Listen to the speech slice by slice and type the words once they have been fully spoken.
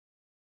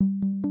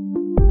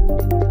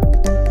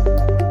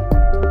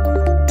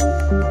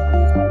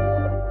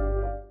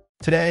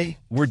Today,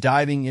 we're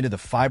diving into the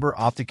Fiber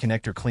Optic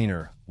Connector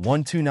Cleaner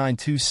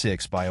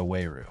 12926 by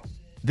Aweru.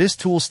 This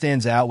tool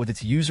stands out with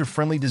its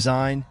user-friendly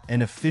design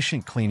and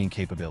efficient cleaning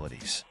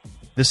capabilities.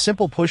 The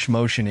simple push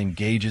motion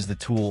engages the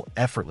tool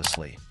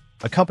effortlessly,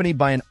 accompanied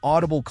by an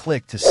audible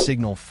click to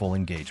signal full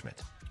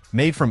engagement.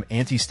 Made from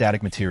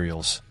anti-static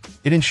materials,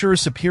 it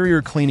ensures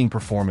superior cleaning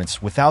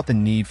performance without the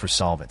need for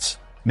solvents,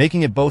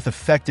 making it both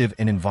effective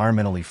and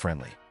environmentally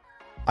friendly.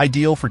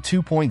 Ideal for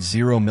 2.0mm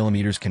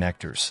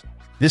connectors,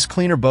 this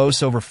cleaner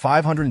boasts over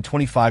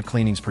 525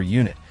 cleanings per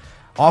unit,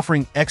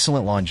 offering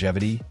excellent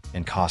longevity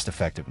and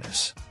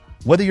cost-effectiveness.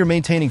 Whether you're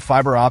maintaining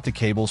fiber optic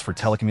cables for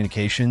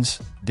telecommunications,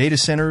 data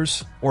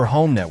centers, or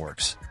home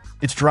networks,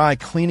 its dry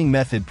cleaning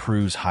method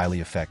proves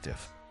highly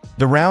effective.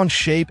 The round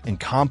shape and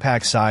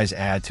compact size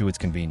add to its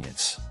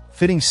convenience,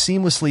 fitting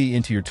seamlessly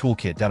into your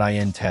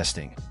toolkit.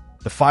 Testing.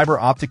 The Fiber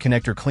Optic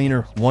Connector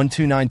Cleaner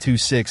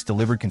 12926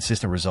 delivered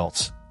consistent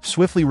results,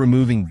 swiftly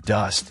removing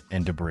dust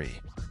and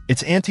debris.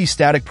 Its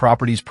anti-static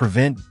properties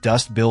prevent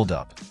dust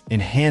buildup,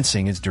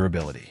 enhancing its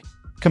durability.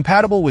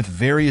 Compatible with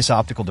various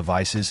optical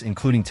devices,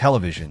 including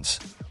televisions,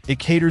 it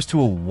caters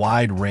to a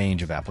wide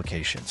range of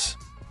applications.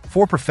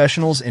 For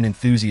professionals and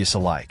enthusiasts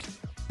alike,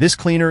 this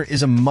cleaner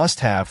is a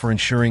must-have for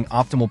ensuring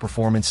optimal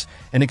performance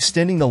and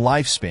extending the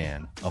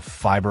lifespan of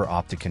fiber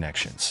optic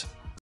connections.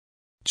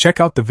 Check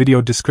out the video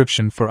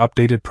description for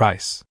updated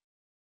price.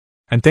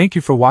 And thank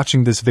you for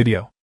watching this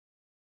video.